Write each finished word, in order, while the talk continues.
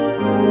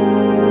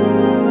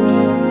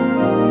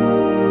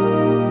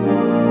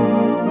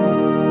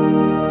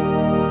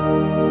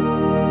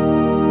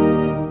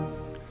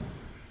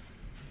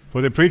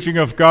For the preaching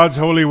of God's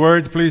holy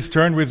word, please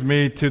turn with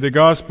me to the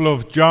Gospel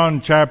of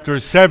John chapter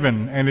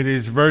 7, and it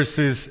is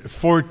verses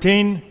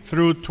 14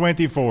 through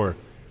 24.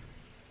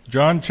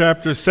 John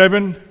chapter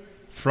 7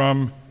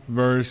 from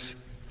verse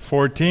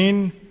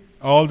 14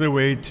 all the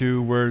way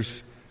to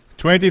verse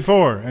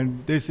 24.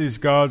 And this is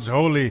God's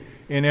holy,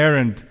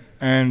 inerrant,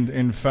 and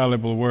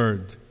infallible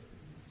word.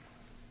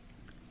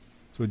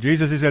 So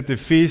Jesus is at the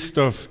Feast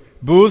of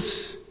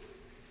Booths,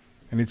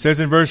 and it says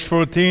in verse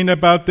 14,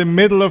 about the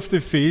middle of the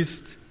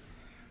feast,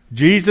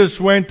 Jesus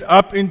went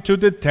up into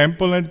the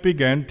temple and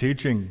began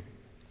teaching.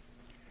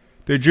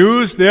 The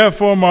Jews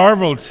therefore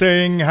marveled,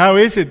 saying, "How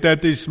is it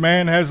that this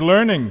man has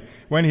learning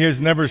when he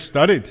has never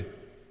studied?"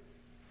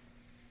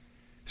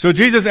 So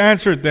Jesus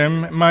answered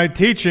them, "My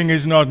teaching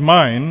is not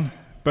mine,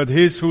 but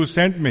his who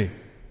sent me.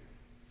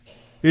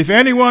 If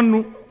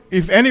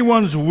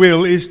anyone's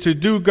will is to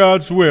do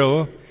God's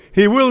will,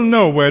 he will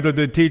know whether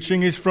the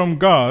teaching is from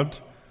God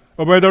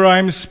or whether I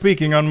am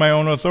speaking on my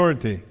own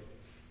authority.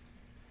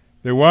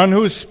 The one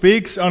who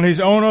speaks on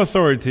his own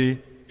authority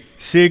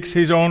seeks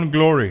his own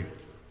glory.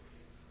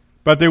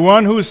 But the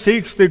one who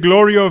seeks the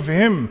glory of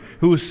him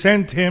who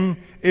sent him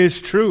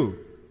is true,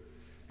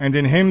 and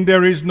in him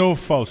there is no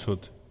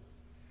falsehood.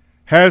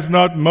 Has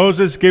not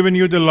Moses given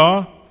you the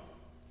law?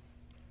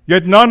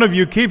 Yet none of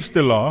you keeps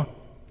the law.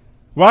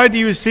 Why do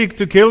you seek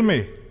to kill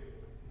me?"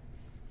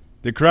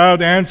 The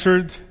crowd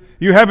answered,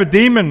 "You have a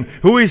demon.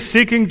 Who is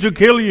seeking to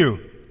kill you?"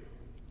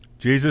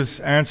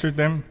 Jesus answered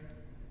them,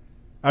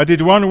 "I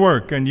did one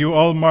work, and you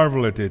all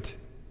marvel at it.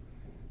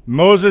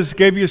 Moses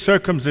gave you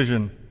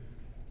circumcision,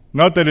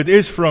 not that it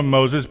is from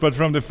Moses, but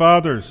from the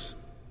fathers.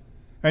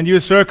 And you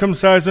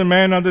circumcise a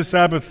man on the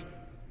Sabbath.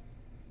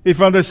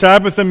 If on the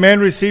Sabbath a man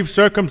receives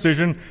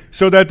circumcision,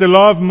 so that the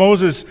law of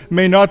Moses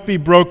may not be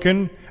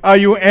broken, are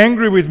you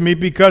angry with me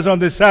because on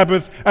the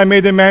Sabbath I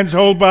made a man's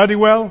whole body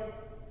well?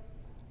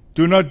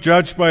 Do not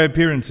judge by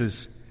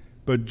appearances,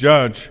 but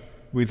judge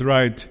with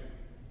right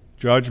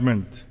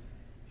judgment."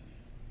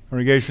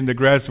 Congregation, the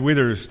grass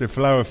withers, the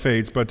flower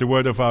fades, but the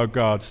word of our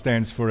God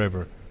stands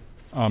forever.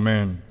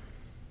 Amen.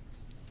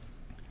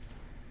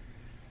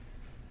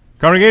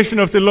 Congregation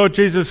of the Lord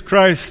Jesus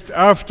Christ,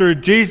 after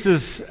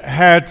Jesus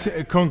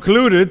had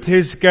concluded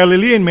his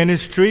Galilean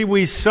ministry,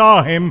 we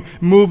saw him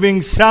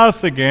moving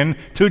south again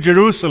to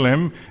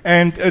Jerusalem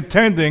and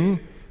attending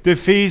the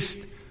Feast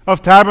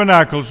of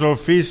Tabernacles, or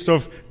Feast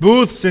of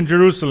Booths in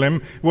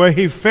Jerusalem, where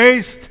he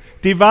faced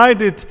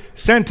divided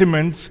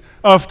sentiments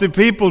of the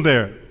people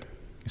there.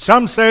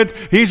 Some said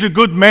he's a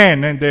good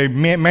man, and they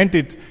meant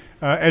it,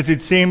 as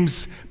it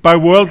seems, by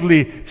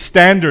worldly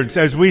standards,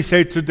 as we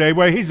say today,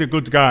 well, he's a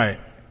good guy.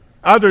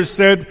 Others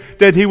said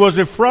that he was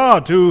a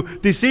fraud who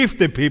deceived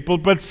the people,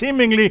 but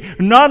seemingly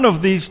none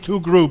of these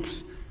two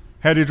groups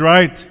had it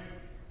right.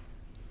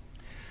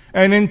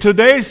 And in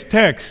today's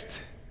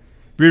text,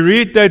 we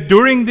read that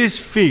during this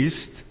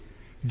feast,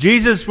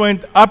 Jesus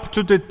went up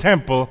to the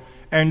temple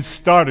and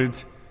started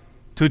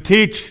to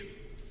teach.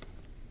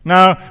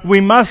 Now,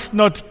 we must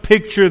not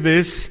picture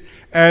this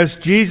as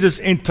Jesus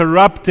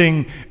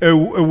interrupting a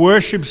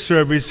worship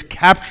service,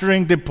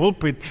 capturing the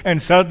pulpit, and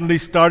suddenly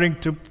starting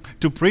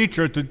to preach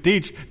or to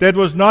teach. That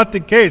was not the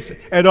case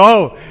at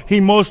all. He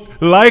most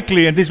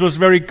likely, and this was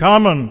very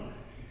common,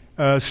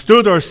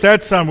 stood or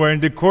sat somewhere in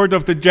the court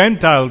of the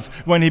Gentiles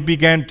when he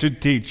began to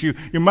teach. You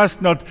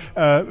must not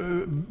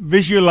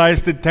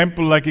visualize the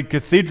temple like a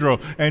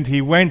cathedral, and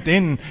he went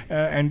in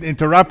and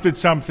interrupted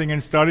something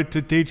and started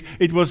to teach.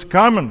 It was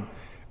common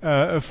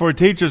for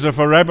teachers or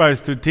for rabbis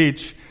to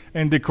teach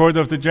in the court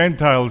of the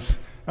Gentiles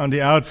on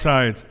the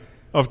outside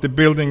of the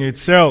building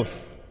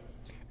itself.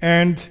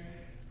 And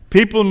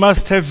people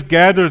must have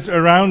gathered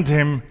around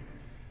him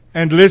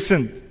and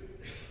listened.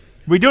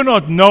 We do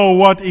not know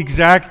what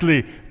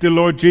exactly the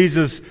Lord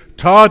Jesus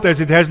taught, as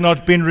it has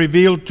not been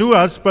revealed to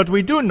us, but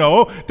we do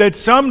know that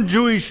some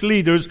Jewish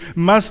leaders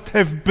must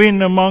have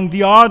been among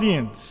the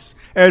audience.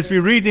 As we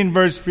read in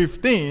verse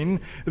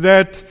 15,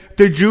 that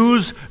the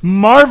Jews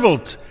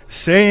marveled,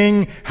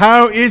 saying,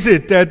 "How is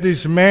it that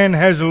this man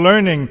has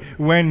learning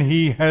when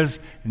he has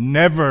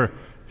never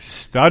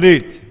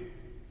studied?"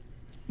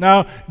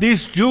 Now,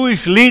 these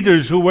Jewish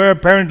leaders, who were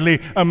apparently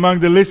among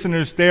the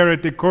listeners there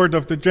at the court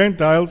of the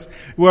Gentiles,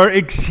 were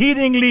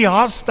exceedingly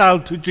hostile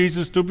to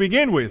Jesus to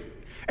begin with.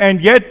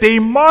 And yet they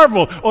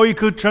marveled, or you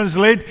could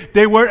translate,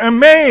 they were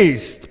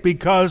amazed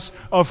because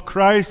of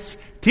Christ's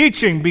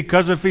teaching,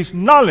 because of his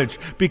knowledge,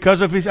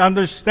 because of his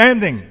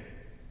understanding.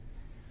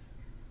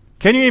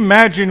 Can you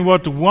imagine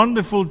what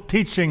wonderful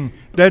teaching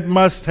that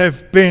must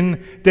have been,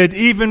 that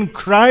even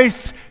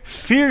Christ's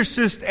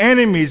fiercest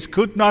enemies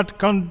could not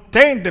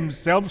contain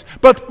themselves,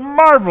 but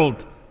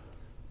marveled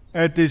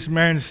at this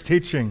man's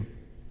teaching.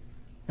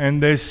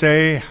 And they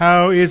say,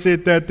 "How is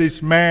it that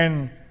this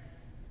man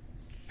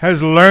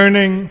has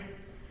learning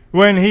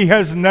when he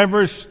has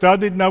never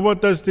studied?" Now,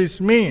 what does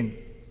this mean?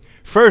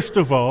 First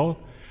of all,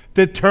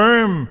 the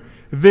term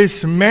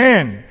 "this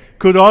man"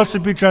 could also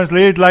be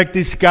translated like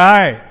 "this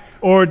guy,"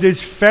 or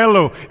this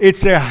fellow.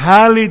 It's a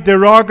highly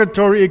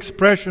derogatory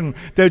expression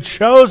that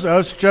shows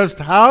us just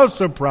how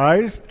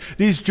surprised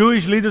these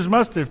Jewish leaders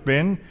must have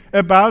been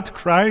about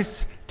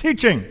Christ's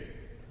teaching.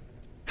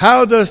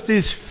 How does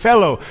this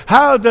fellow,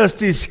 how does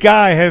this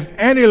guy have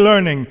any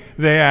learning,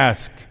 they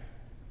ask.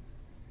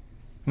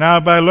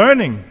 Now, by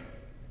learning,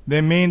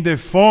 they mean the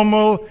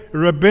formal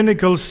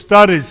rabbinical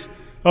studies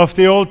of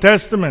the Old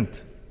Testament.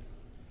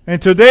 In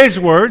today's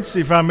words,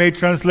 if I may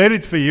translate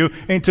it for you,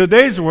 in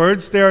today's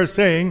words, they are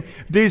saying,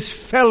 this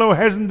fellow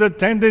hasn't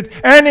attended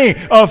any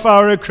of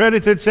our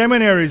accredited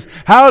seminaries.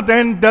 How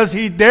then does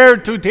he dare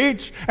to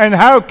teach? And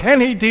how can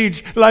he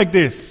teach like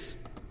this?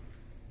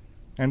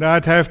 And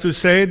I'd have to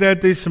say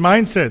that this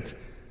mindset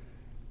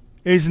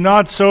is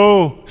not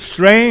so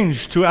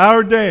strange to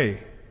our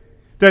day,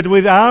 that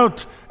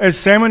without a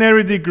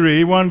seminary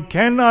degree, one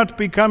cannot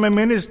become a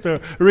minister,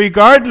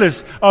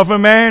 regardless of a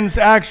man's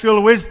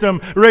actual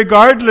wisdom,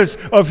 regardless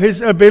of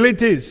his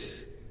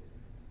abilities.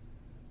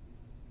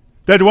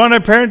 That one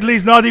apparently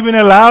is not even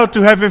allowed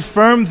to have a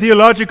firm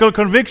theological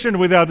conviction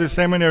without a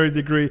seminary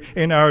degree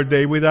in our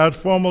day, without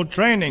formal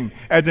training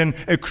at an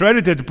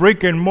accredited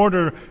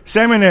brick-and-mortar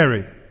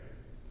seminary.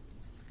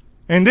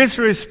 In this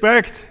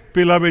respect,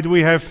 beloved,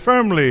 we have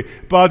firmly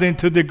bought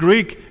into the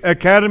Greek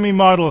academy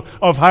model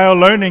of higher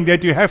learning,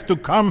 that you have to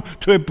come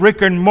to a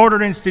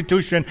brick-and-mortar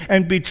institution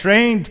and be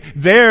trained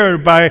there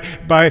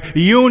by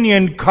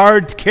union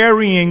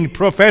card-carrying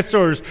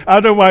professors.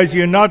 Otherwise,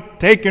 you're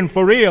not taken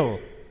for real.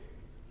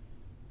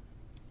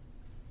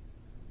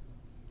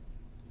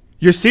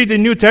 You see, the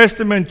New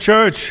Testament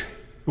church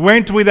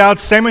went without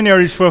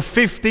seminaries for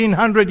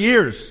 1,500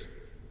 years.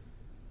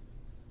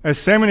 As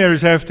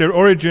seminaries have their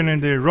origin in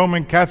the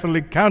Roman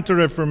Catholic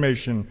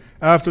Counter-Reformation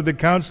after the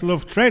Council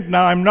of Trent.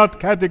 Now, I'm not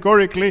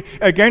categorically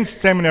against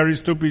seminaries,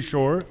 to be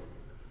sure,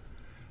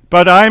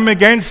 but I'm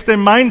against the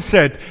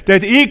mindset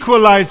that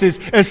equalizes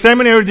a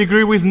seminary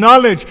degree with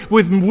knowledge,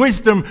 with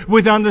wisdom,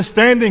 with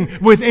understanding,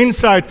 with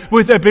insight,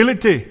 with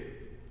ability.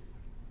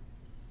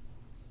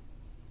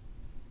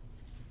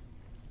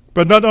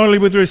 But not only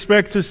with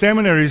respect to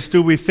seminaries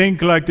do we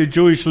think like the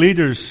Jewish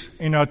leaders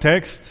in our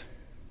text.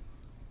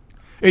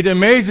 It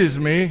amazes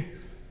me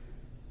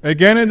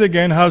again and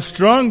again how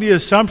strong the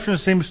assumption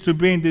seems to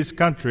be in this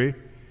country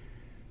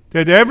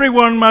that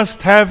everyone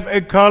must have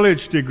a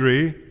college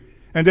degree,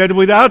 and that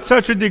without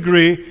such a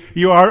degree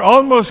you are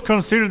almost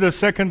considered a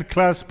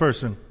second-class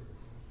person.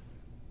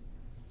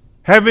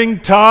 Having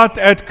taught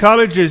at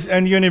colleges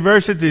and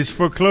universities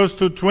for close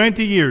to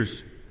 20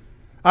 years,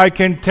 I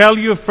can tell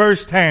you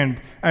firsthand,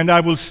 and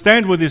I will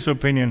stand with this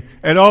opinion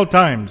at all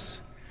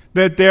times,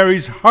 that there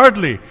is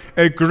hardly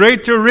a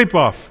greater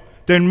ripoff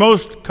than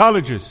most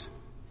colleges.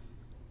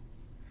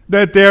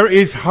 That there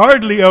is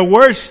hardly a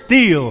worse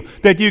deal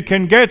that you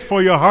can get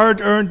for your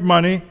hard-earned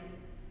money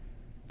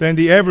than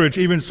the average,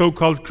 even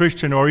so-called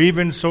Christian or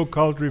even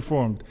so-called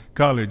Reformed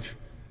college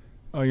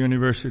or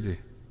university.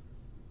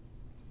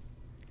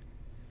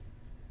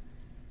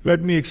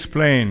 Let me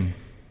explain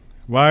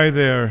why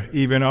there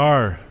even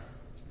are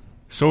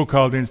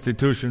so-called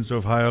institutions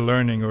of higher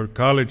learning or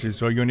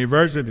colleges or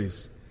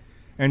universities,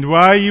 and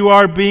why you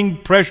are being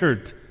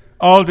pressured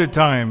all the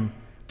time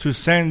to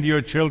send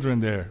your children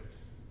there.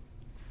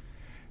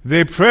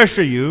 They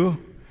pressure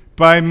you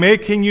by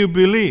making you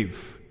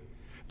believe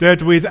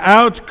that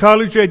without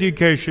college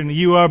education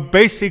you are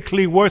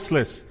basically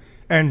worthless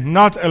and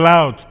not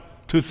allowed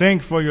to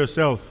think for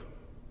yourself.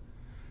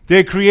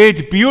 They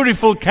create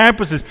beautiful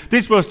campuses.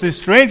 This was the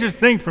strangest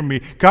thing for me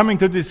coming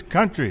to this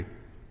country.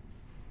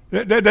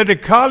 That the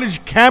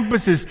college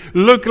campuses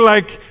look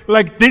like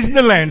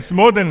Disneylands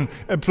more than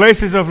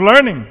places of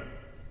learning.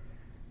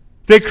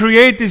 They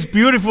create these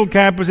beautiful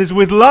campuses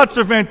with lots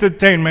of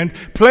entertainment,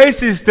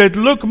 places that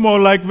look more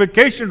like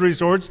vacation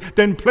resorts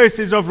than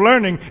places of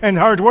learning and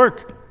hard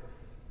work.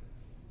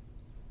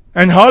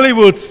 And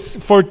Hollywood,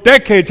 for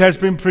decades, has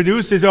been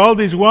producing all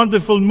these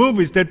wonderful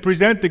movies that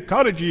present the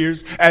college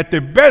years at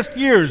the best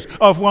years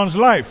of one's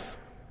life.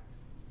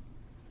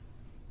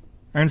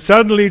 And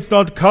suddenly it's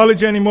not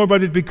college anymore,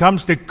 but it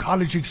becomes the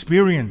college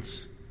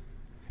experience.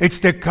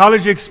 It's the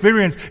college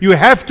experience. You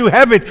have to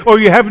have it or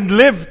you haven't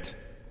lived.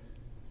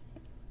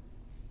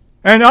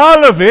 And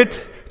all of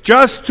it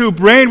just to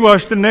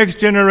brainwash the next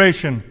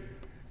generation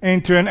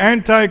into an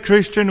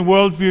anti-Christian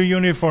worldview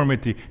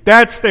uniformity.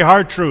 That's the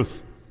hard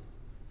truth.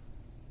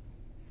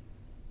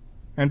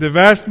 And the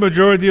vast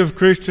majority of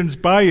Christians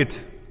buy it.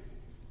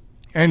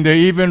 And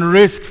they even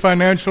risk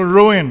financial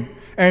ruin.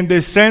 And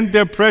they send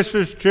their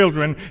precious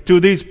children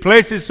to these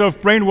places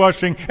of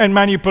brainwashing and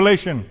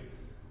manipulation.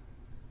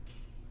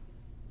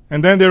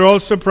 And then they're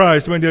all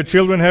surprised when their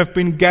children have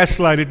been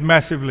gaslighted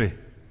massively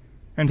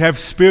and have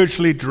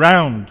spiritually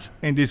drowned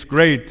in this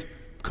great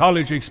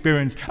college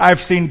experience.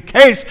 I've seen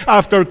case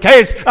after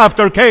case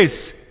after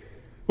case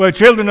where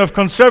children of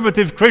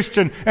conservative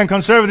Christian and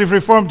conservative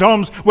Reformed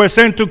homes were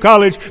sent to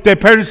college, their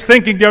parents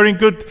thinking they're in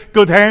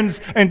good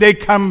hands, and they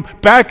come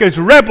back as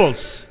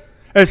rebels,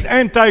 as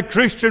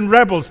anti-Christian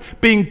rebels,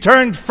 being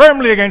turned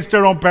firmly against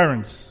their own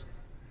parents.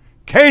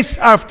 Case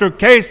after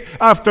case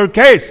after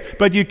case.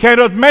 But you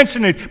cannot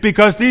mention it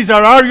because these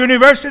are our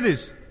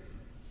universities.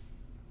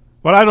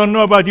 Well, I don't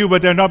know about you,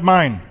 but they're not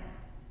mine.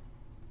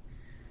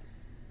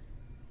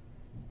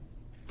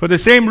 For the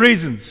same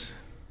reasons,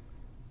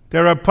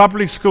 there are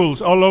public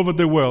schools all over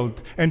the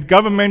world and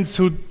governments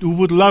who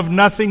would love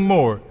nothing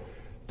more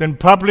than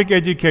public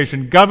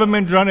education,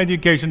 government-run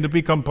education, to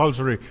be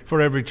compulsory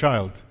for every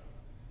child.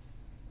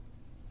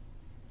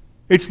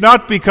 It's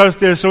not because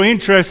they're so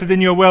interested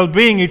in your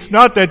well-being. It's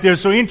not that they're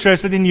so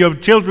interested in your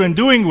children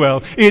doing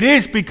well. It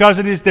is because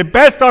it is the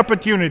best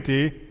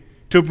opportunity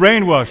to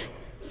brainwash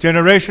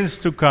generations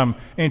to come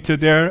into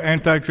their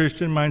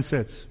anti-Christian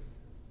mindsets.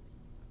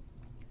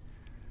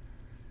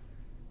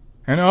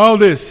 And all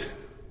this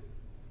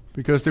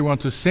because they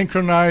want to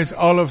synchronize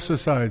all of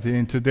society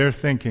into their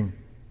thinking,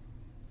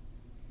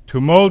 to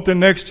mold the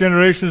next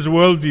generation's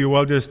worldview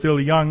while they're still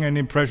young and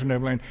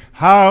impressionable. And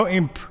how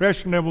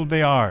impressionable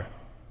they are.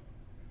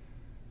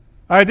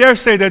 I dare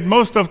say that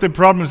most of the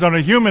problems on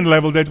a human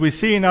level that we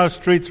see in our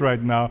streets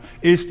right now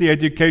is the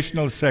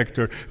educational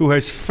sector, who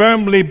has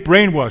firmly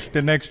brainwashed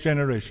the next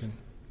generation.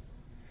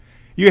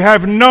 You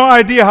have no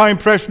idea how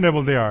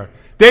impressionable they are.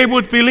 They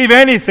would believe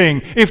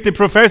anything if the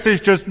professor is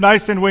just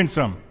nice and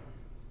winsome.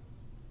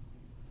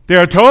 They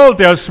are told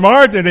they are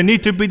smart and they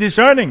need to be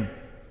discerning.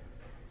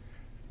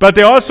 But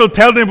they also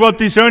tell them what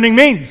discerning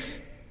means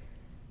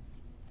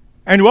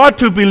and what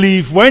to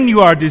believe when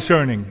you are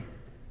discerning.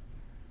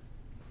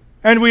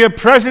 And we are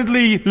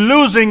presently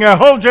losing a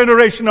whole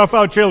generation of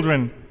our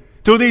children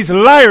to these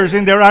liars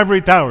in their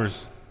ivory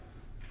towers.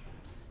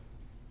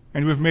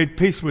 And we've made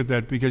peace with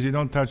that because you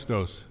don't touch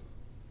those.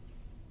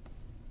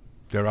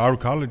 They're our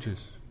colleges.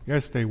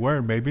 Yes, they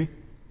were, maybe,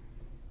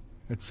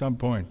 at some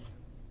point.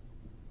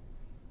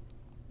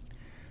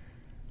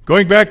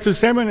 Going back to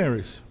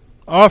seminaries.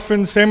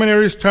 Often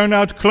seminaries turn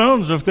out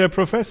clones of their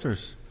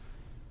professors,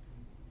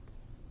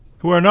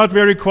 who are not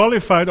very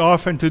qualified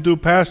often to do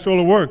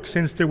pastoral work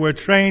since they were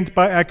trained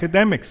by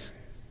academics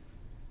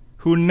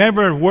who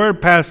never were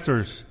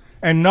pastors,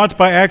 and not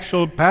by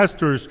actual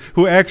pastors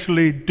who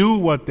actually do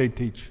what they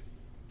teach.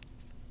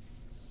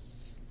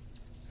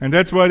 And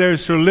that's why there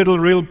is so little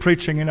real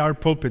preaching in our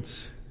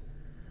pulpits,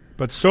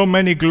 but so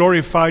many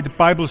glorified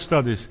Bible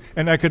studies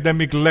and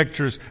academic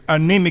lectures,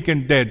 anemic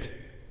and dead.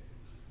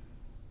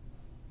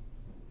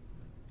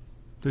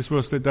 This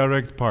was the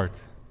direct part.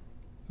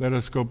 Let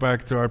us go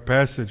back to our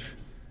passage.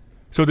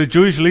 So the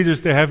Jewish leaders,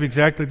 they have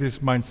exactly this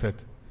mindset.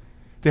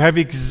 They have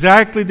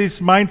exactly this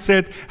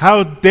mindset.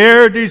 How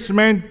dare this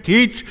man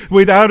teach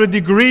without a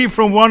degree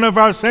from one of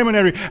our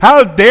seminary?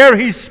 How dare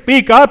he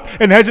speak up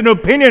and has an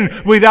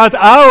opinion without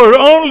our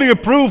only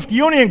approved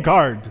union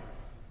card?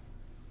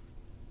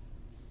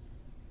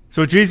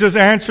 So Jesus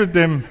answered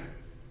them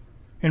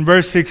in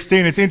verse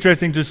 16. It's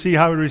interesting to see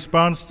how he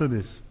responds to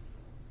this.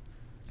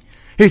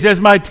 He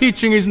says, "My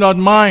teaching is not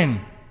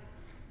mine,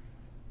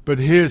 but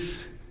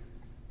his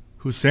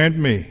who sent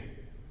me."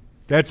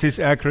 That's his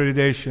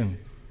accreditation.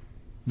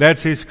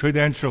 That's his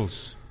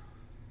credentials.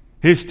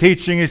 His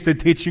teaching is the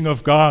teaching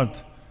of God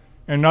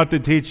and not the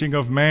teaching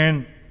of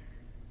man.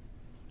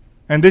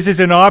 And this is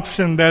an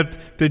option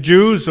that the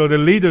Jews or the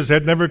leaders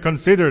had never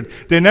considered.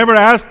 They never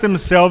asked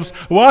themselves,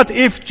 what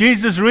if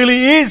Jesus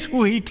really is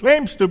who he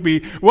claims to be?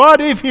 What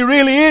if he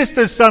really is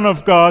the Son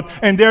of God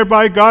and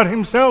thereby God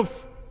himself?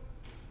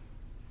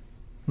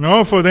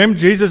 No, for them,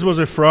 Jesus was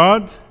a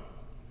fraud.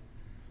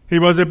 He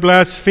was a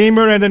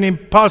blasphemer and an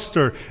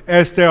impostor.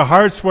 As their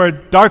hearts were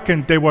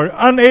darkened, they were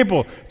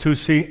unable to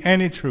see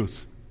any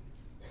truth.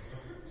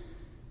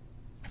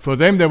 For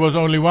them, there was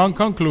only one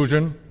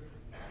conclusion.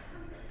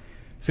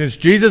 Since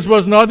Jesus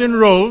was not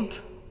enrolled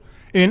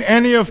in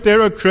any of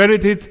their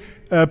accredited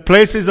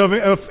places of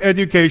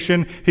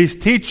education, his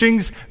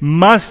teachings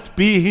must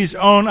be his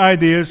own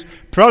ideas,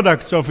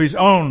 products of his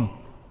own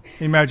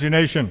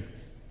imagination.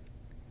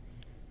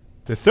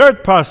 The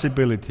third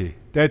possibility,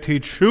 that he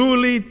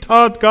truly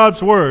taught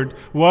God's word,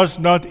 was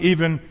not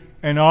even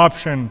an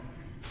option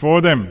for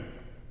them.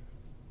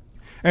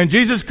 And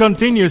Jesus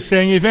continues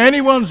saying, if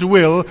anyone's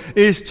will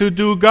is to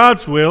do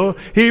God's will,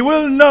 he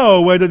will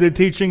know whether the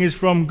teaching is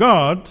from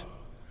God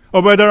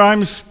or whether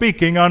I'm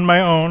speaking on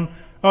my own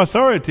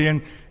authority.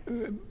 And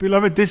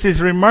beloved, this is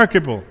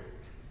remarkable.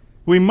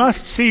 We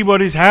must see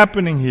what is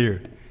happening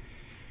here.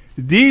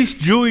 These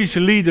Jewish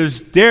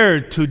leaders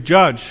dared to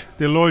judge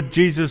the Lord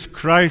Jesus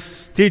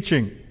Christ's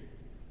teaching.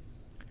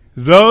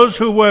 Those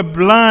who were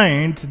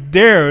blind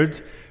dared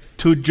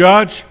to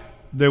judge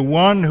the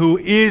one who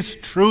is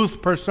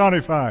truth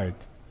personified.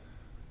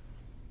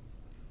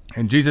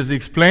 And Jesus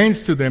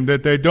explains to them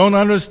that they don't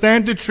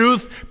understand the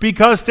truth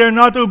because they're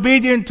not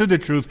obedient to the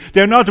truth.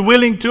 They're not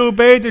willing to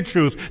obey the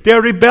truth.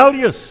 They're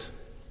rebellious.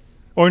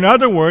 Or in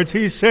other words,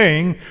 he's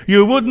saying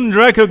you wouldn't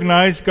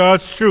recognize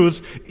God's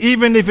truth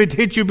even if it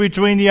hit you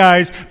between the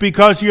eyes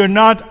because you're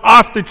not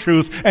of the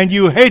truth and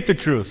you hate the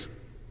truth.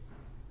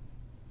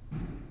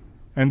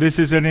 And this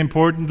is an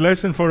important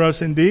lesson for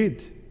us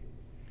indeed.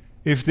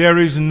 If there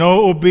is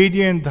no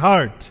obedient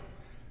heart,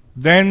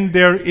 then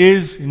there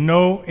is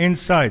no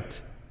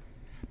insight.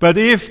 But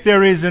if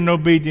there is an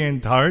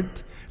obedient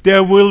heart,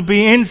 there will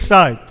be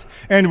insight.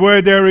 And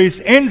where there is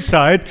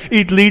insight,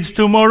 it leads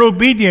to more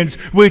obedience,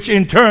 which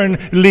in turn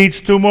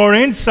leads to more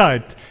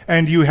insight.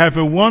 And you have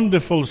a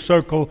wonderful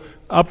circle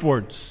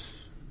upwards.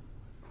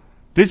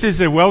 This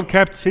is a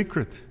well-kept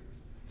secret,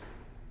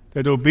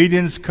 that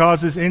obedience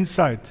causes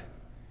insight,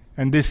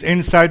 and this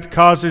insight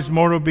causes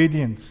more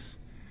obedience.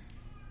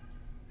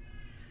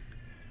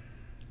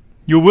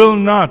 You will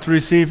not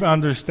receive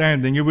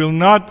understanding, you will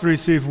not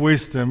receive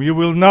wisdom, you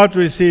will not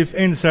receive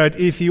insight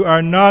if you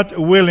are not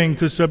willing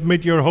to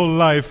submit your whole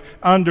life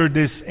under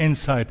this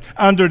insight,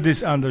 under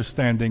this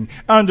understanding,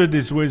 under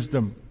this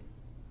wisdom.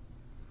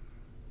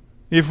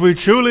 If we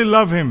truly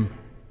love Him,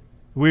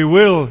 we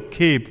will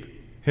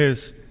keep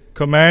His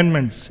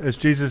commandments, as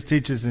Jesus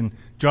teaches in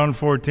John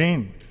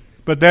 14.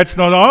 But that's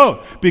not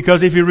all,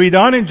 because if you read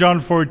on in John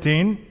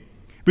 14,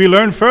 we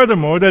learn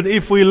furthermore that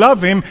if we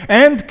love Him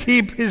and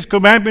keep His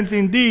commandments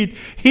indeed,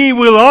 He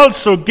will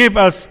also give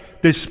us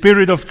the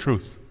Spirit of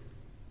truth.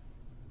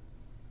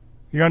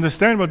 You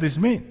understand what this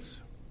means?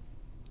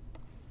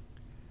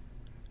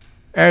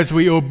 As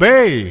we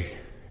obey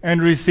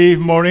and receive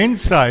more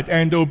insight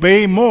and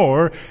obey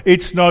more,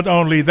 it's not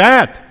only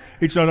that.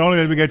 It's not only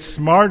that we get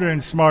smarter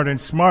and smarter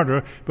and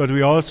smarter, but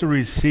we also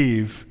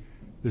receive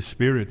the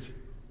Spirit.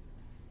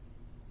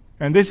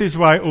 And this is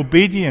why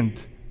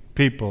obedient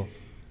people,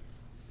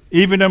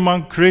 even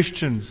among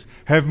Christians,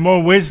 have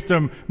more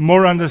wisdom,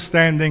 more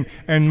understanding,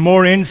 and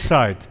more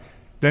insight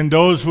than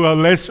those who are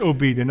less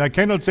obedient. I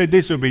cannot say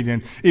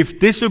disobedient. If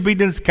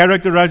disobedience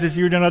characterizes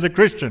you, you're not a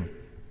Christian.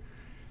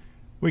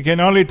 We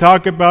can only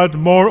talk about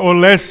more or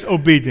less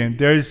obedient.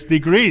 There's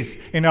degrees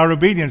in our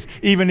obedience.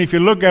 Even if you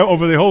look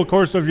over the whole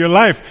course of your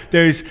life,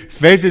 there is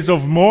phases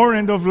of more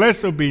and of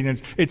less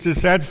obedience. It's a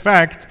sad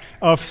fact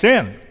of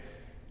sin,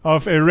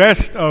 of a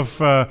rest of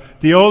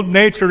the old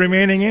nature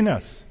remaining in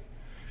us.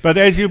 But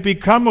as you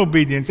become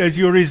obedient, as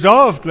you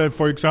resolved,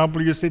 for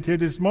example, you sit here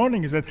this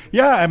morning, you said,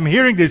 yeah, I'm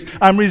hearing this.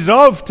 I'm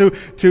resolved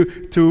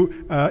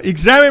to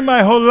examine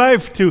my whole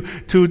life, to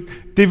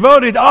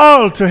devote it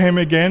all to Him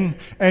again,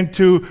 and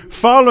to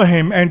follow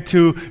Him, and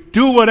to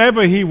do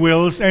whatever He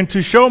wills, and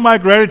to show my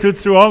gratitude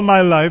through all my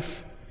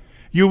life.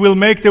 You will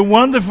make the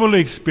wonderful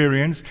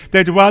experience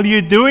that while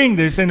you're doing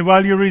this and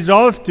while you're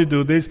resolved to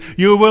do this,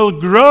 you will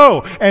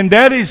grow. And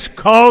that is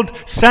called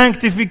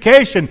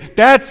sanctification.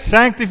 That's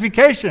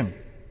sanctification.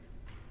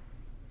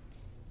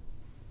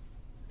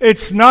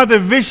 It's not a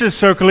vicious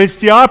circle, it's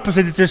the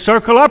opposite. It's a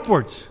circle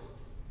upwards.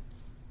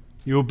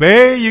 You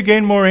obey, you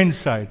gain more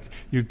insight.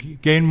 You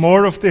gain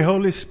more of the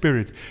Holy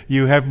Spirit.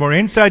 You have more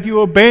insight, you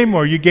obey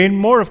more, you gain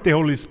more of the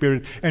Holy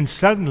Spirit. And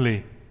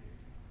suddenly,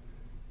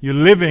 you're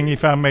living,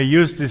 if I may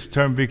use this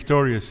term,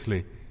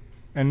 victoriously,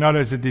 and not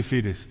as a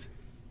defeatist.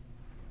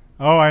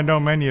 Oh, I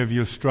know many of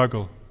you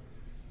struggle.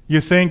 You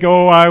think,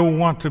 oh, I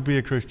want to be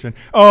a Christian.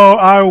 Oh,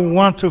 I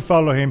want to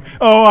follow Him.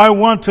 Oh, I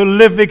want to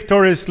live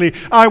victoriously.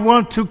 I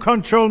want to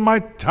control my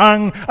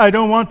tongue. I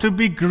don't want to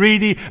be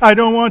greedy. I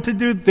don't want to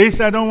do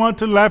this. I don't want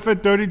to laugh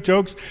at dirty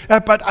jokes.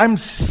 But I'm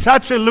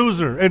such a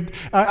loser. And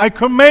I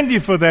commend you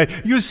for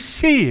that. You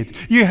see it.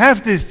 You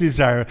have this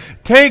desire.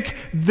 Take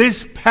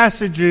this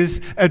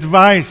passage's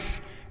advice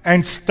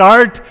and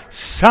start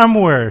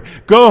somewhere.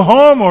 Go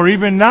home, or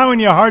even now in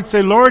your heart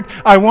say, Lord,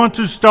 I want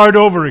to start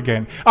over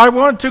again. I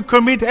want to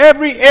commit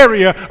every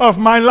area of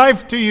my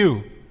life to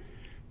You.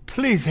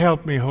 Please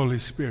help me, Holy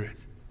Spirit.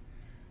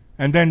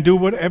 And then do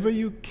whatever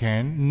you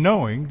can,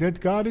 knowing that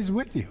God is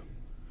with you.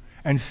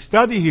 And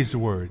study His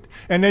Word.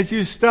 And as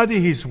you study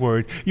His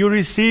Word, you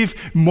receive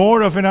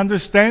more of an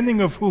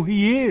understanding of who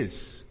He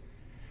is.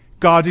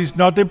 God is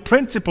not a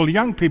principle.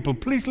 Young people,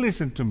 please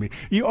listen to me.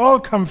 You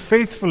all come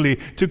faithfully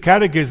to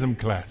catechism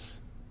class.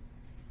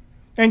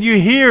 And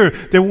you hear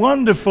the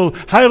wonderful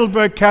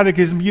Heidelberg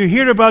Catechism. You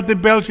hear about the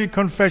Belgic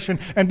Confession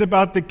and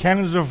about the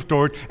Canons of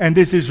Dort. And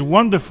this is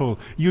wonderful.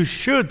 You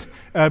should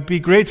be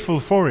grateful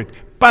for it.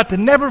 But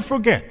never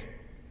forget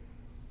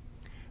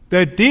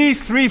that these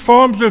three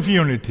forms of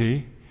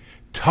unity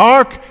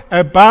talk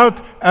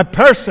about a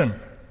person.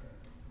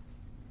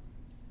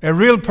 A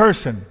real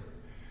person.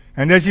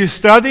 And as you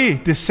study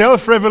the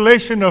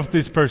self-revelation of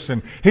this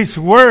person, His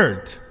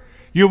Word,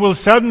 you will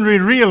suddenly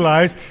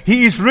realize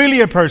He is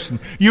really a person.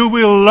 You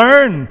will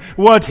learn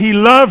what He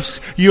loves.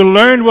 You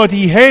learn what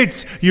He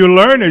hates. You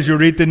learn, as you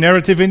read the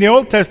narrative in the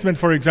Old Testament,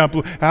 for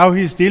example, how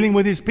He's dealing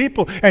with His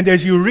people. And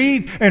as you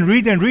read and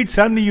read and read,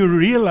 suddenly you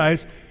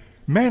realize,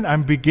 man,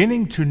 I'm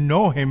beginning to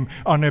know Him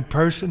on a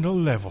personal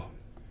level.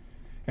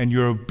 And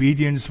your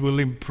obedience will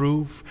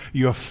improve.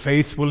 Your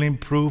faith will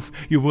improve.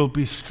 You will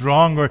be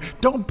stronger.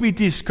 Don't be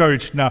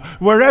discouraged now.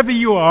 Wherever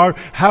you are,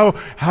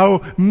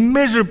 how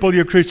miserable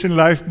your Christian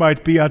life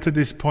might be up to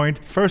this point,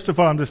 first of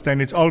all,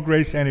 understand it's all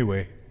grace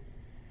anyway.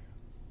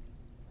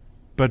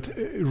 But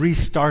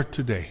restart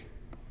today.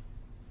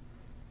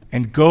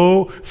 And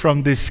go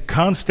from this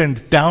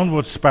constant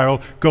downward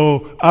spiral,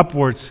 go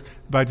upwards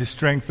by the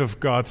strength of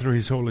God through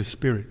His Holy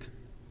Spirit.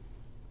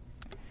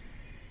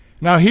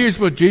 Now here's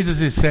what Jesus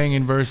is saying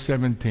in verse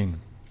 17.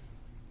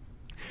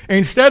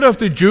 Instead of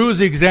the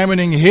Jews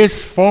examining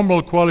his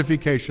formal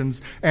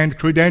qualifications and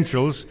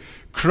credentials,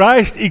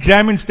 Christ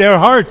examines their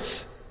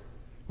hearts,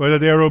 whether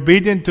they are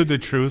obedient to the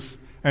truth,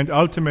 and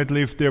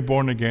ultimately if they're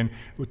born again,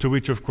 to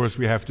which, of course,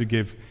 we have to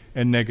give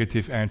a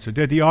negative answer.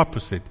 They're the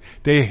opposite.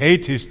 They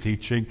hate his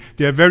teaching.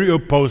 They are very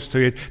opposed to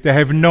it. They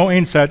have no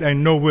insight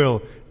and no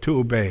will to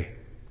obey.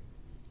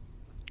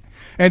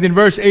 And in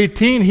verse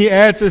 18, he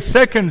adds a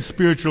second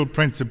spiritual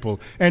principle,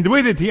 and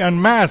with it he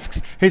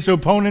unmasks his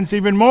opponents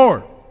even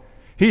more.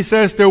 He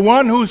says, the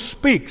one who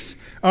speaks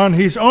on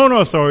his own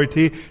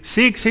authority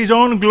seeks his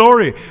own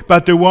glory,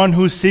 but the one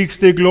who seeks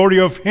the glory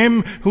of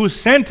him who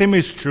sent him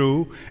is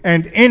true,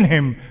 and in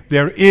him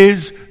there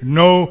is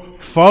no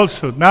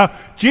falsehood. Now,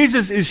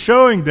 Jesus is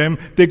showing them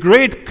the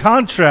great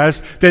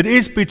contrast that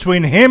is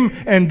between him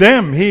and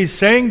them. He is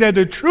saying that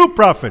a true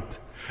prophet,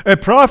 a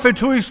prophet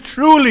who is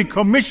truly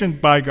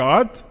commissioned by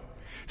God,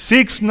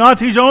 seeks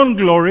not his own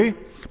glory,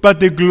 but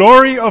the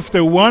glory of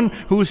the one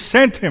who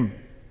sent him.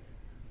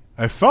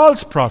 A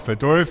false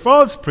prophet or a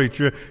false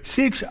preacher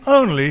seeks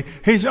only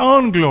his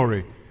own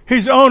glory,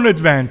 his own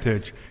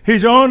advantage,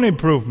 his own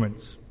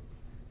improvements.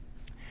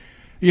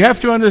 You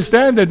have to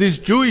understand that these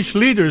Jewish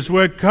leaders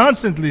were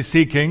constantly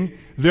seeking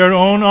their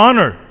own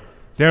honor,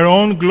 their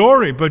own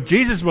glory, but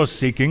Jesus was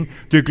seeking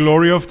the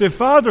glory of the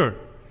Father.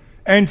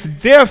 And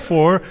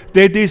therefore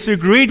they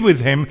disagreed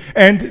with him,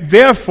 and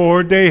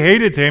therefore they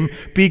hated him,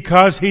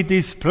 because he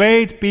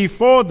displayed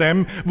before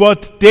them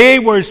what they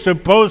were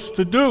supposed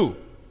to do.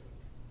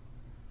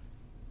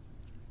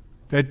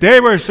 That they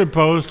were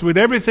supposed, with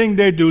everything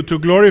they do, to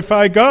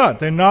glorify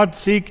God and not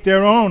seek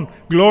their own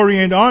glory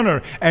and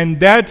honor. And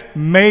that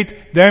made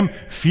them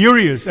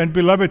furious. And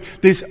beloved,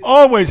 this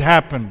always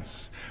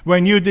happens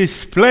when you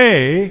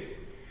display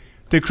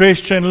the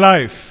Christian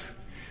life,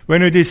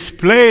 when you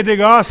display the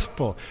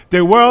gospel.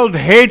 The world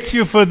hates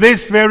you for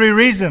this very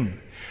reason.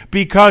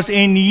 Because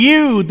in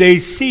you they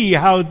see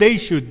how they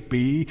should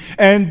be,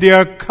 and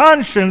their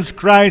conscience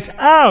cries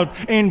out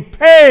in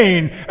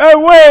pain,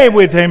 away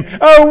with him,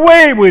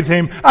 away with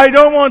him. I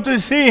don't want to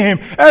see him.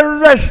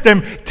 Arrest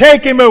him,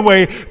 take him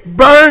away,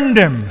 burn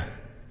them.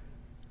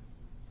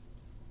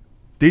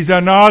 These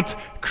are not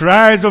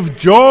cries of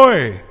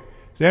joy.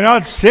 They're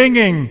not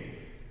singing,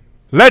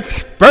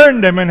 let's burn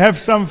them and have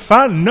some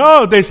fun.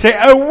 No, they say,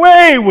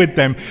 away with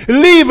them.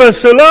 Leave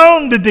us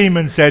alone, the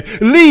demon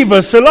said. Leave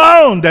us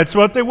alone. That's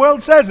what the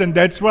world says, and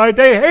that's why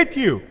they hate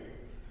you.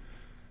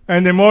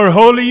 And the more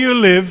holy you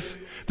live,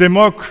 the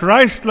more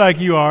Christ-like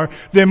you are,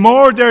 the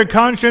more their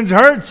conscience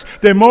hurts,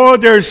 the more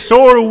their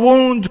sore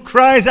wound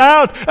cries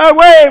out,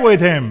 away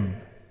with him.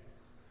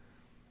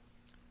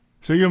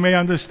 So you may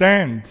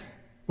understand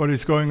what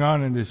is going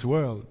on in this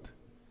world.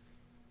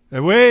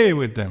 Away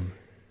with them.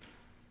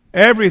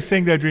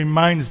 Everything that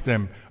reminds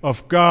them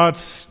of God's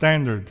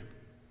standard.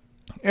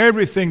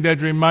 Everything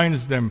that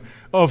reminds them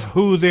of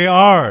who they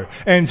are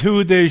and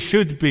who they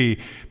should be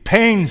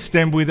pains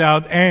them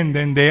without end,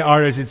 and they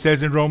are, as it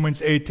says in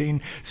Romans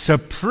 18,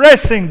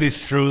 suppressing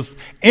this truth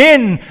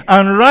in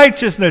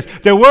unrighteousness.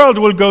 The world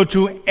will go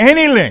to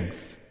any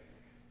length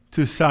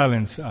to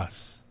silence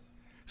us.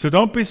 So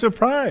don't be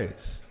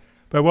surprised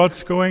by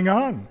what's going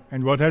on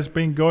and what has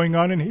been going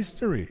on in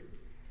history.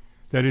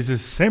 That is a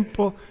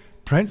simple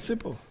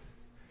principle.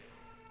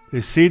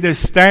 They see the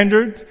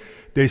standard,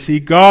 they see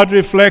God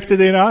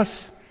reflected in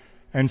us,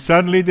 and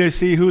suddenly they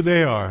see who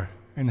they are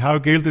and how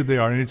guilty they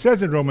are. And it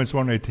says in Romans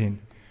 1:18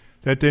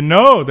 that they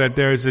know that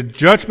there is a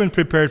judgment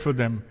prepared for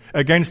them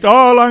against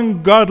all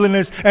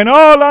ungodliness and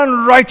all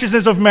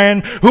unrighteousness of men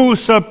who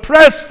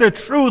suppress the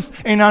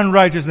truth in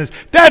unrighteousness.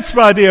 That's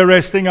why they're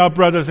arresting our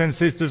brothers and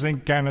sisters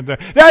in Canada.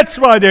 That's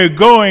why they're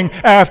going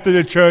after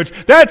the church.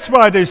 That's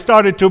why they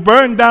started to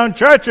burn down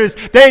churches.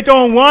 They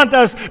don't want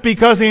us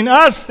because in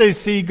us they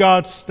see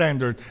God's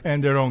standard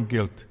and their own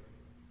guilt.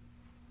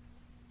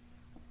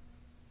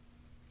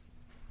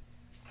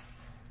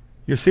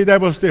 You see,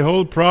 that was the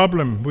whole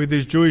problem with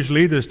these Jewish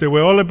leaders. They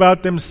were all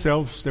about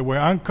themselves. They were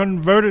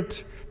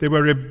unconverted. They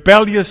were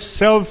rebellious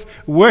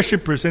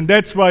self-worshippers, and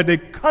that's why they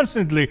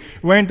constantly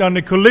went on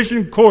a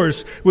collision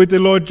course with the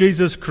Lord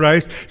Jesus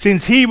Christ,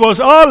 since he was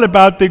all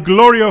about the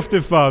glory of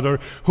the Father,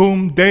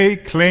 whom they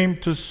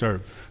claimed to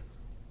serve.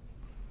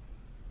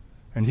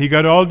 And he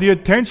got all the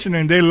attention,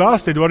 and they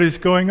lost it. What is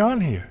going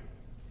on here?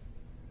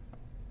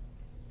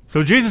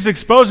 So Jesus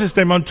exposes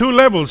them on two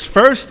levels.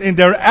 First, in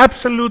their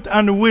absolute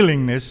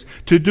unwillingness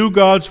to do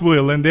God's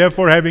will, and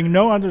therefore having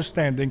no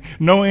understanding,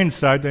 no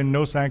insight, and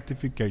no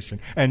sanctification,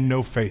 and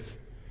no faith.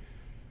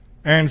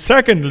 And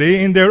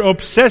secondly, in their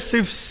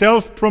obsessive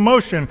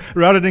self-promotion,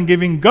 rather than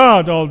giving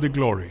God all the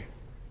glory.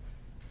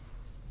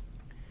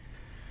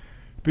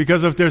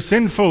 Because of their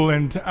sinful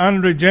and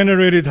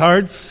unregenerated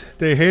hearts,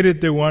 they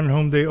hated the one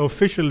whom they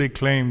officially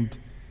claimed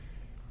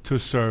to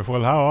serve.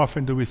 Well, how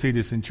often do we see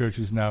this in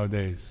churches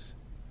nowadays?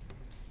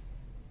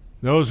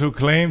 Those who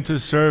claim to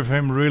serve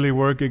him really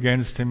work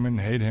against him and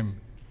hate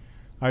him.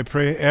 I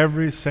pray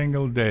every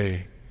single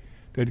day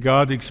that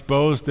God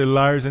expose the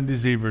liars and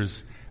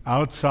deceivers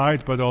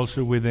outside but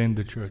also within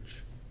the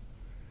church.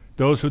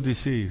 Those who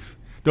deceive.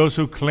 those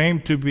who claim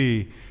to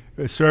be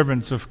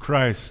servants of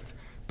Christ,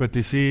 but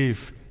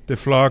deceive the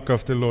flock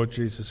of the Lord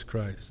Jesus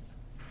Christ.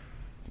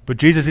 But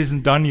Jesus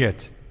isn't done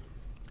yet.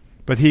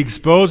 But he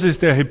exposes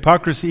their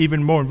hypocrisy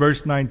even more in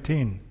verse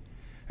 19.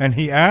 And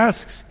he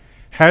asks,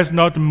 has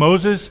not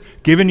Moses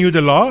given you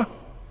the law?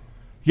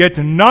 Yet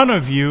none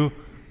of you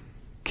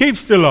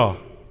keeps the law.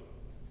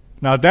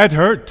 Now that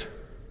hurt.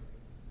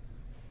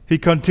 He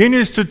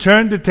continues to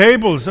turn the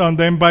tables on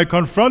them by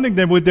confronting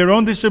them with their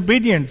own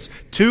disobedience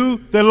to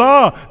the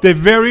law, the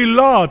very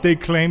law they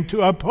claim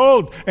to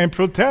uphold and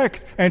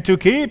protect and to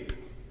keep.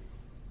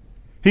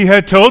 He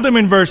had told them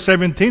in verse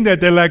 17 that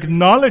they lacked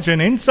knowledge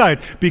and insight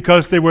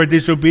because they were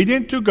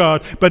disobedient to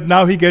God, but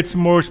now he gets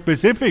more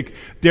specific.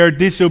 Their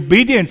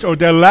disobedience or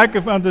their lack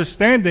of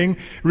understanding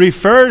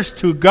refers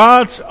to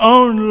God's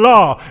own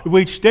law,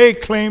 which they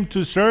claim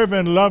to serve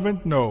and love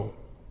and know.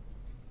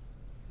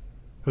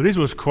 So this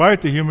was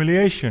quite a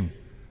humiliation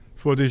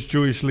for these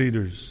Jewish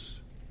leaders.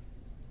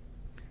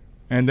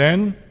 And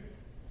then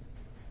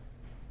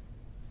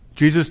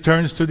Jesus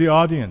turns to the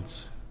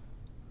audience.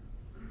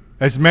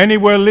 As many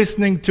were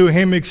listening to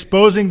him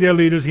exposing their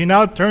leaders, he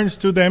now turns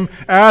to them,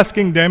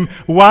 asking them,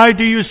 why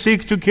do you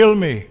seek to kill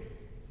me?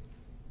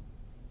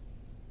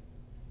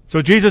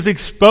 So Jesus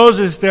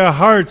exposes their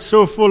hearts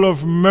so full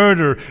of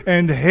murder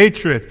and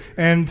hatred,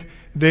 and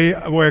they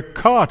were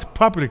caught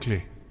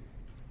publicly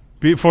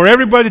for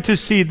everybody to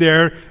see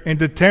there in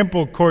the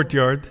temple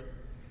courtyard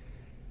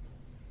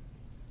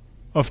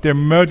of their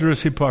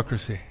murderous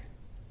hypocrisy.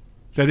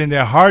 That in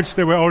their hearts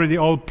they were already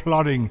all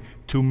plotting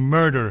to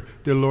murder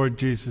the Lord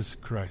Jesus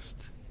Christ.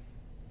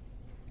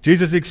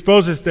 Jesus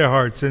exposes their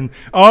hearts, and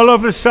all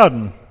of a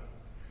sudden,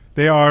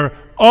 they are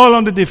all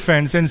on the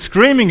defense and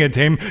screaming at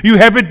him, you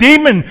have a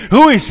demon!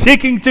 Who is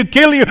seeking to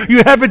kill you?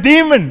 You have a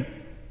demon!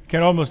 You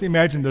can almost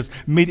imagine this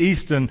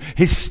Mideastern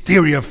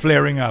hysteria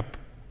flaring up.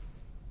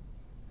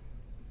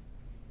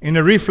 In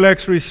a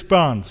reflex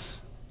response,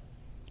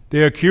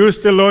 they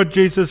accused the Lord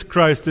Jesus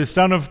Christ, the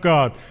Son of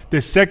God,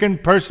 the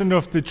second person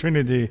of the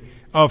Trinity,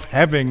 of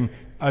having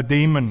a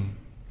demon.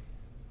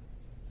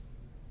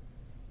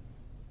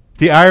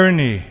 The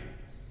irony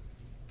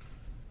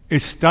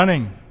is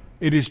stunning.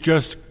 It is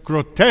just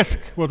grotesque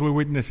what we're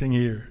witnessing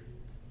here.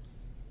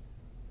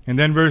 And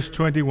then verse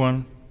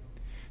 21.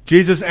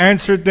 Jesus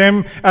answered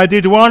them, I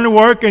did one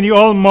work and you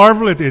all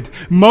marvel at it.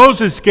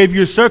 Moses gave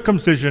you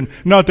circumcision,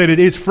 not that it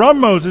is from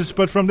Moses,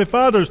 but from the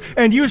fathers.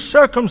 And you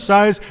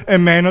circumcise a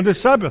man on the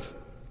Sabbath.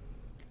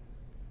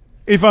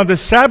 If on the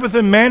Sabbath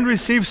a man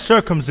receives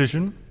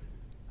circumcision,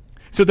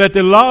 so that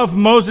the law of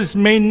Moses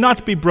may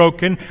not be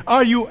broken,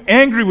 are you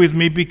angry with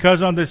me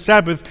because on the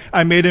Sabbath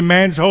I made a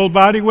man's whole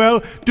body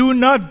well? Do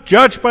not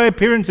judge by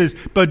appearances,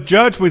 but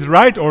judge with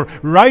right or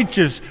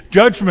righteous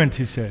judgment,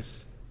 he says.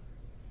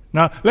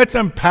 Now, let's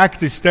unpack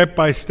this step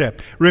by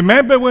step.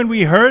 Remember when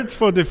we heard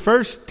for the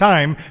first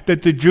time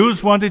that the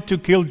Jews wanted to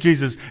kill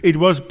Jesus? It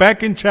was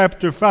back in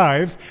chapter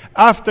 5,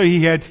 after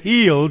he had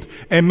healed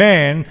a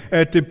man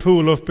at the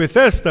pool of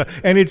Bethesda.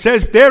 And it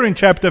says there in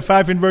chapter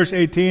 5 in verse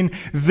 18,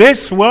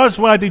 this was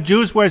why the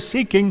Jews were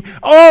seeking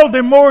all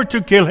the more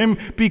to kill him,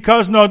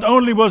 because not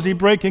only was he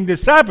breaking the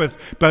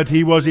Sabbath, but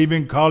he was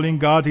even calling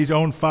God his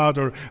own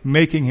Father,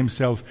 making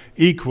himself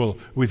equal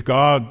with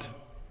God.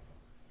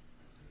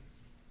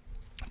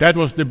 That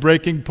was the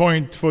breaking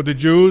point for the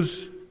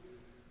Jews.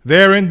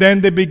 There and then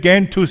they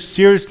began to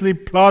seriously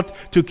plot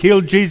to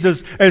kill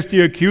Jesus as they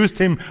accused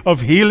him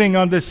of healing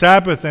on the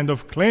Sabbath and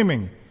of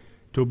claiming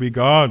to be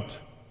God.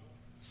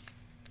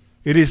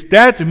 It is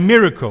that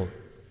miracle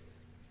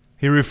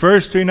he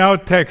refers to in our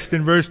text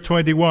in verse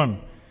 21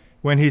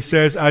 when he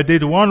says, I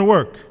did one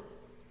work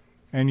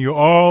and you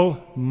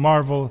all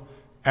marvel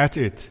at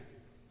it.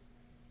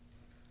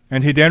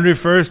 And he then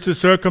refers to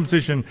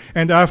circumcision.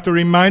 And after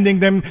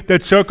reminding them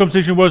that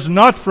circumcision was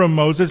not from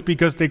Moses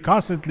because they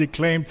constantly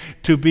claimed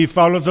to be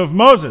followers of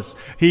Moses,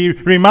 he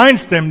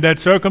reminds them that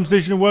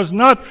circumcision was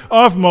not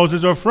of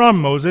Moses or from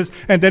Moses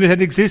and that it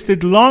had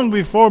existed long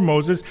before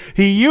Moses.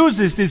 He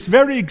uses this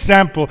very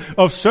example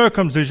of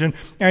circumcision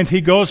and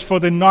he goes for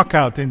the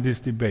knockout in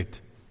this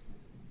debate.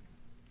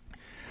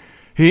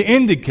 He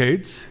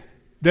indicates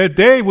that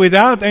they,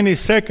 without any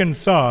second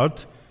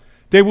thought,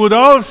 they would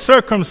all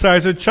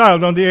circumcise a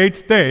child on the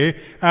 8th day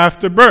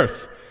after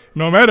birth,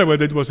 no matter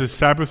whether it was a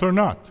Sabbath or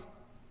not.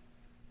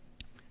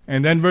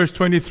 And then verse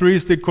 23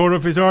 is the core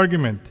of his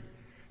argument.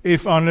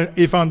 If on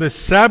the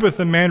Sabbath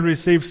a man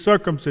receives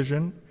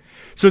circumcision,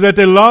 so that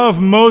the law of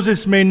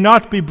Moses may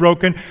not be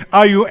broken,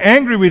 are you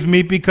angry with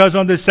me because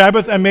on the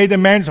Sabbath I made a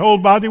man's whole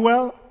body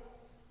well?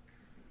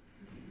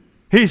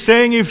 He's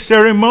saying if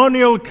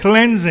ceremonial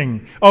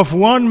cleansing of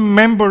one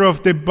member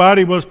of the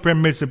body was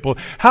permissible,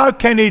 how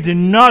can it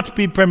not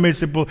be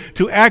permissible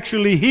to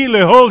actually heal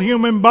a whole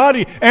human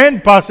body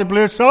and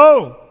possibly a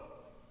soul?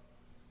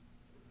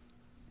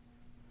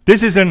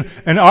 This is an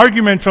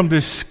argument from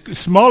the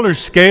smaller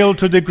scale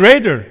to the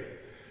greater.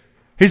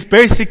 He's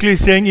basically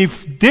saying,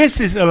 if this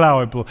is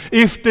allowable,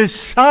 if the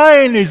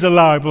sign is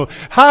allowable,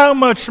 how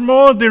much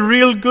more the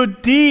real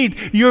good deed?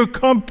 You're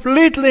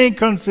completely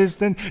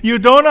inconsistent. You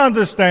don't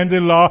understand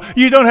the law.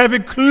 You don't have a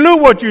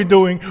clue what you're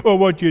doing or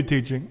what you're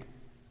teaching.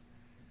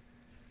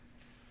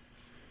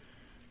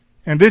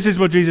 And this is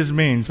what Jesus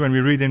means when we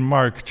read in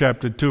Mark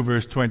chapter 2,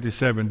 verse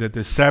 27, that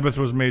the Sabbath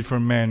was made for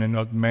man and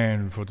not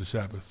man for the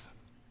Sabbath.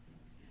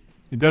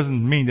 It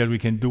doesn't mean that we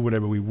can do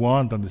whatever we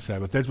want on the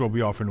Sabbath. That's what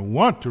we often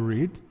want to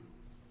read.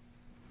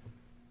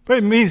 But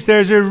it means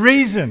there's a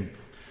reason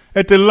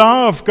that the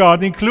law of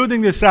God,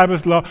 including the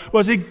Sabbath law,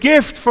 was a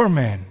gift for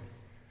man.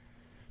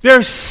 There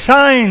are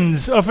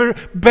signs of a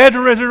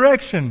better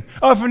resurrection,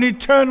 of an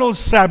eternal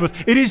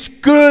Sabbath. It is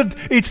good.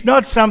 It's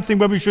not something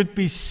where we should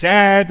be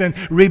sad and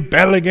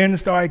rebel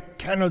against, I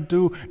cannot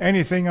do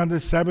anything on the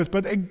Sabbath,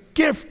 but a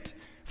gift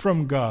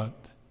from God.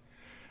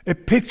 A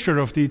picture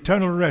of the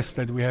eternal rest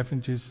that we have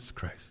in Jesus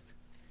Christ.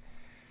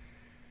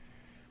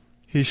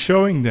 He's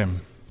showing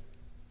them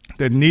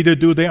that neither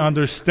do they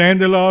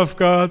understand the law of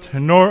God,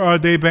 nor are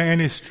they by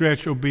any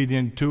stretch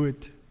obedient to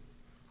it.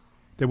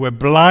 They were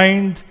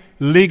blind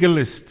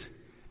legalists,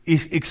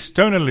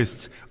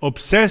 externalists,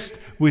 obsessed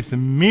with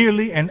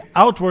merely an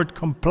outward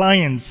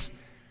compliance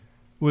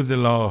with the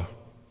law.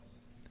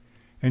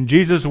 And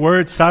Jesus'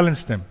 word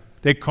silenced them.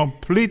 They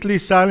completely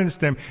silenced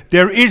them.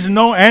 There is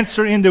no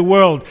answer in the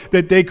world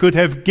that they could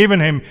have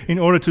given him in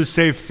order to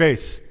save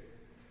face.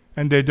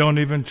 And they don't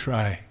even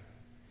try.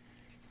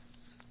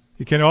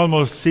 You can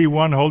almost see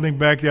one holding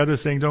back, the other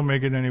saying, don't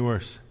make it any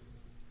worse.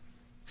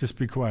 Just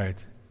be quiet.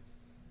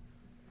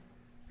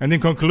 And in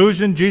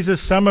conclusion,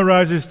 Jesus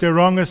summarizes their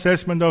wrong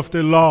assessment of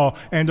the law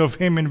and of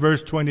him in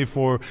verse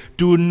 24.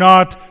 Do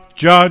not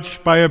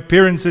judge by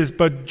appearances,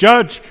 but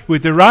judge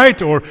with the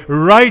right or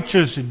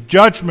righteous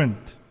judgment.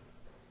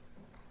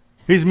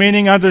 His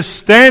meaning,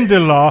 understand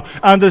the law,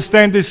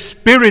 understand the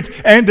spirit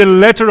and the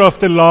letter of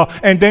the law,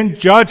 and then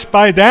judge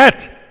by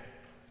that.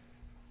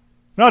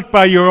 Not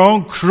by your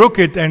own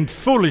crooked and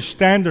foolish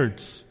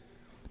standards,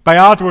 by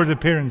outward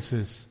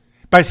appearances,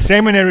 by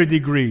seminary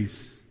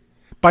degrees,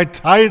 by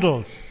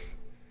titles.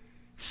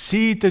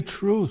 See the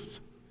truth.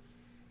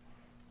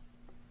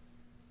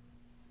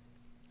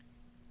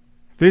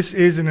 This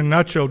is, in a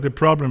nutshell, the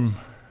problem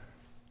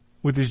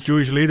with these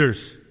Jewish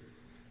leaders.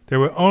 They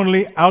were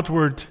only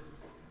outward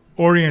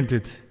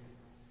oriented,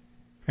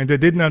 and they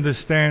didn't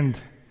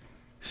understand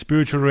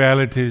spiritual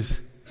realities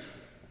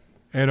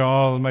at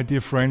all. My dear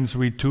friends,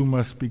 we too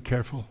must be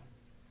careful.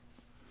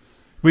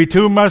 We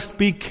too must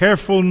be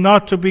careful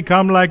not to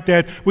become like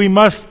that. We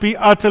must be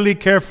utterly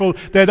careful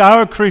that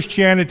our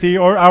Christianity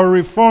or our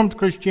Reformed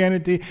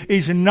Christianity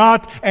is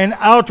not an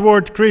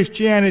outward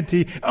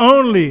Christianity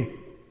only,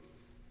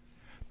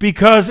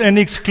 because an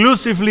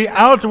exclusively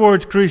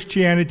outward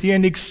Christianity,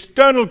 an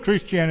external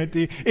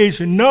Christianity,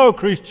 is no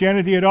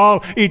Christianity at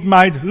all. It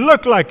might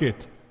look like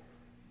it.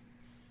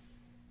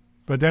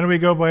 But then we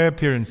go by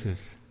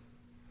appearances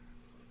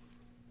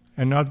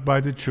and not by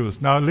the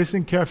truth. Now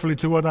listen carefully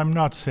to what I'm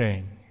not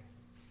saying.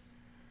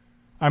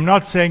 I'm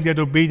not saying that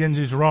obedience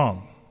is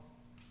wrong.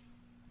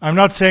 I'm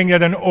not saying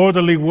that an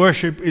orderly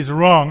worship is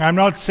wrong. I'm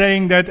not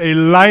saying that a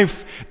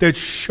life that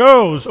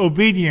shows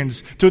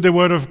obedience to the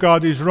Word of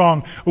God is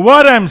wrong.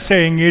 What I'm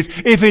saying is,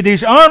 if it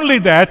is only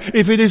that,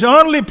 if it is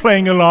only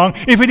playing along,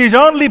 if it is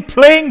only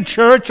playing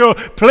church or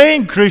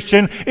playing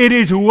Christian, it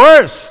is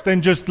worse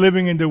than just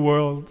living in the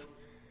world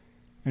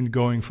and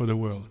going for the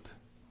world.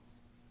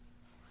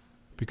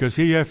 Because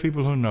here you have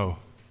people who know.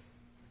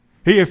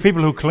 Here you have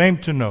people who claim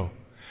to know.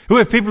 Who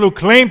have people who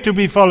claim to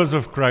be followers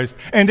of Christ.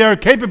 And they are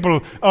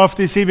capable of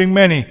deceiving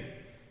many.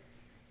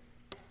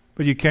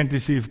 But you can't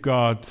deceive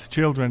God.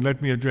 Children,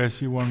 let me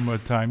address you one more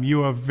time.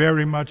 You are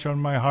very much on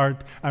my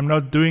heart. I'm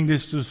not doing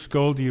this to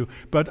scold you.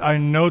 But I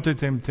know the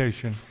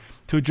temptation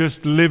to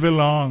just live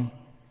along.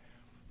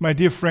 My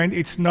dear friend,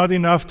 it's not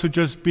enough to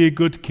just be a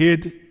good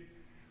kid.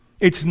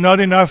 It's not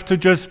enough to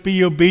just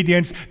be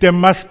obedient. There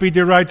must be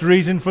the right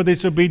reason for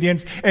this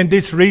obedience, and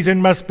this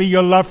reason must be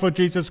your love for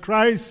Jesus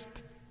Christ.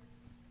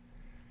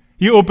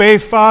 You obey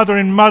father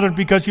and mother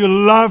because you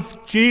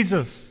love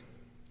Jesus.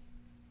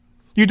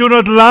 You do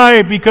not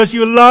lie because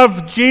you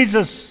love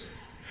Jesus.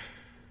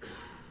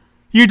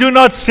 You do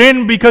not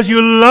sin because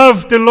you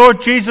love the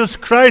Lord Jesus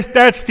Christ.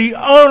 That's the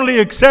only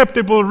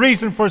acceptable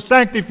reason for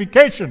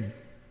sanctification.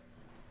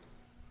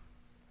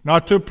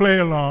 Not to play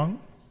along.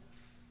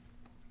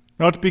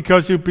 Not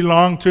because you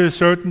belong to a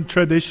certain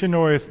tradition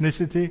or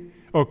ethnicity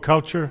or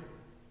culture.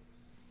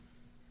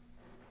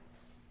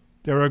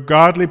 There are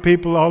godly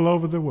people all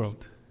over the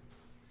world.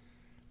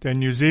 They're in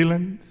New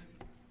Zealand.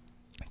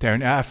 They're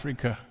in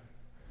Africa.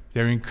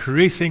 They're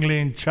increasingly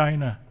in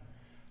China.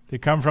 They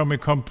come from a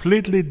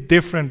completely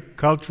different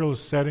cultural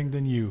setting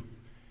than you.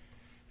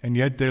 And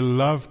yet they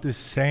love the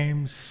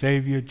same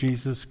Savior,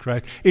 Jesus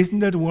Christ. Isn't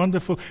that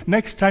wonderful?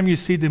 Next time you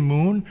see the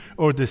moon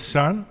or the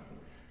sun,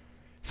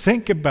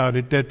 think about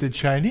it, that the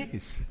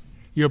Chinese,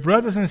 your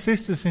brothers and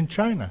sisters in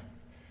China,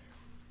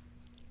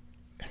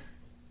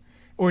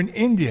 or in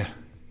India,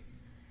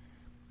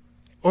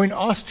 or in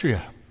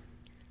Austria,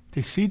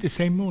 They see the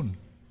same moon.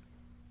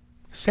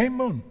 Same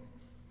moon.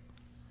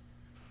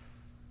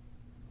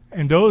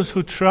 And those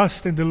who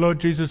trust in the Lord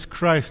Jesus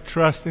Christ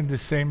trust in the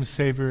same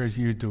Savior as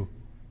you do.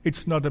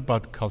 It's not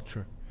about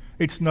culture.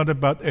 It's not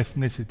about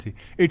ethnicity.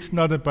 It's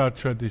not about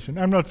tradition.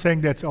 I'm not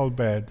saying that's all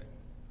bad.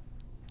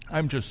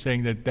 I'm just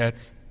saying that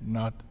that's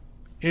not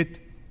it.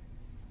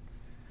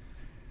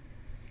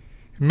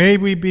 May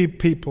we be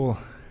people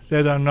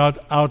that are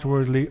not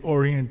outwardly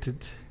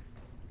oriented.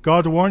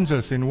 God warns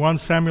us in 1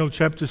 Samuel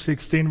chapter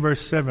 16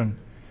 verse 7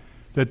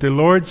 that the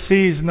Lord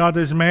sees not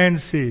as man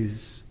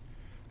sees.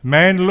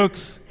 Man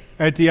looks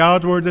at the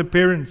outward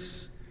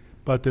appearance,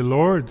 but the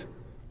Lord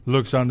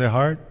looks on the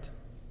heart.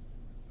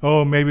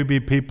 Oh, may we be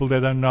people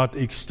that are not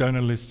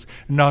externalists,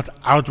 not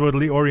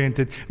outwardly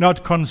oriented,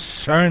 not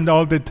concerned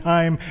all the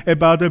time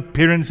about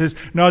appearances,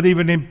 not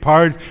even in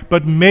part,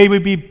 but may we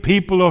be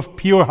people of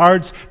pure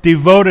hearts,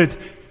 devoted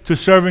to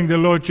serving the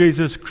Lord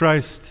Jesus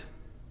Christ.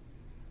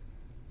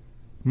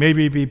 May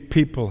we be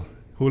people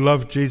who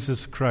love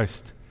Jesus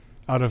Christ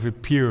out of a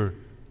pure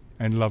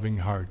and loving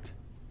heart.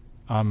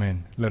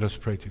 Amen. Let us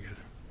pray together.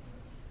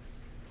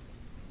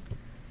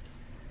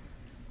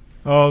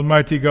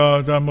 Almighty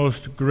God, our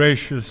most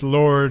gracious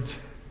Lord,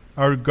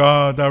 our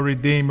God, our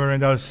Redeemer,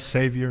 and our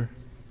Savior,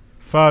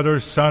 Father,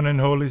 Son,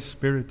 and Holy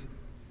Spirit,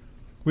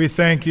 we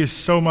thank you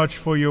so much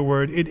for your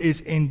word. It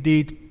is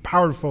indeed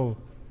powerful.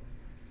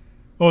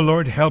 Oh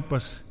Lord, help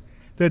us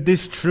that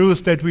this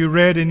truth that we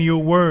read in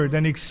your word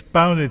and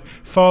expounded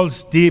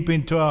falls deep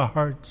into our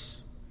hearts.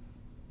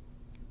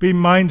 Be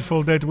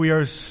mindful that we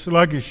are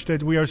sluggish,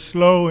 that we are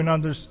slow in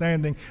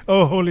understanding.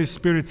 Oh, Holy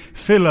Spirit,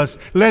 fill us.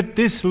 Let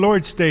this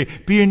Lord's Day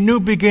be a new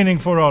beginning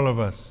for all of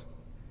us.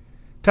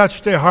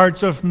 Touch the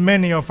hearts of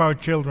many of our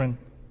children.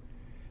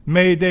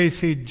 May they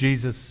see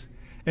Jesus,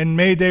 and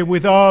may they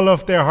with all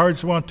of their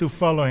hearts want to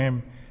follow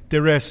him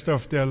the rest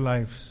of their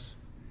lives.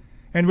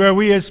 And where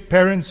we as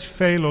parents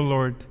fail, O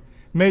Lord,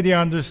 may they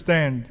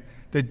understand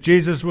that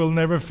Jesus will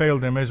never fail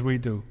them as we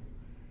do.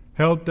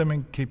 Help them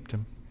and keep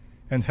them.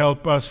 And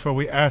help us, for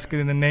we ask it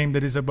in the name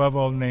that is above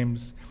all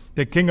names,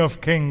 the King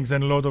of kings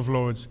and Lord of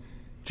lords,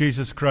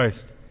 Jesus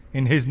Christ.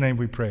 In his name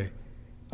we pray.